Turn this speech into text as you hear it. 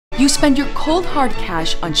you spend your cold hard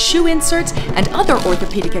cash on shoe inserts and other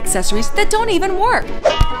orthopedic accessories that don't even work.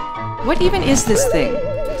 What even is this thing?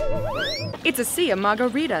 It's a sea of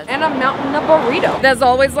margaritas and a mountain of burritos. There's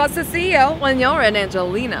always lots to see when you're an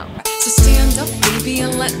Angelino. So stand up, baby,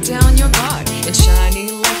 and let down your guard in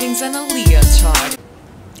shiny leggings and a leotard.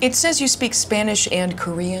 It says you speak Spanish and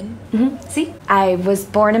Korean. See? I was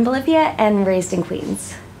born in Bolivia and raised in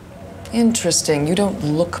Queens. Interesting. You don't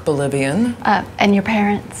look Bolivian. And your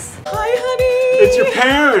parents? Hi, honey! It's your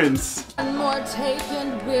parents! One more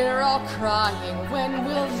taken, we're all crying. When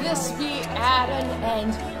will this be at an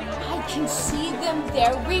end? I can see them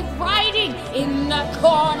there rewriting in the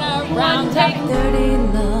corner round take 30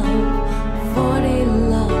 love, 40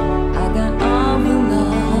 love, I got all the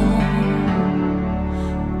love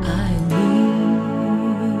I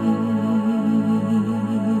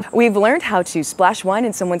need. We've learned how to splash wine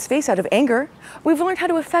in someone's face out of anger. We've learned how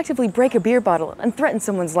to effectively break a beer bottle and threaten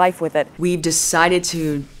someone's life with it. We've decided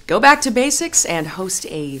to go back to basics and host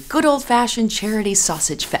a good old-fashioned charity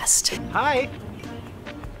sausage fest. Hi!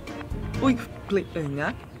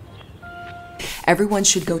 Everyone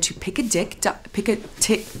should go to pickatick.com.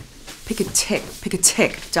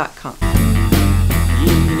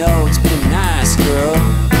 You know it's been nice, girl,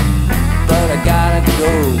 but I gotta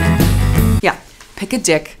go. Yeah,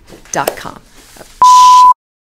 pickadick.com.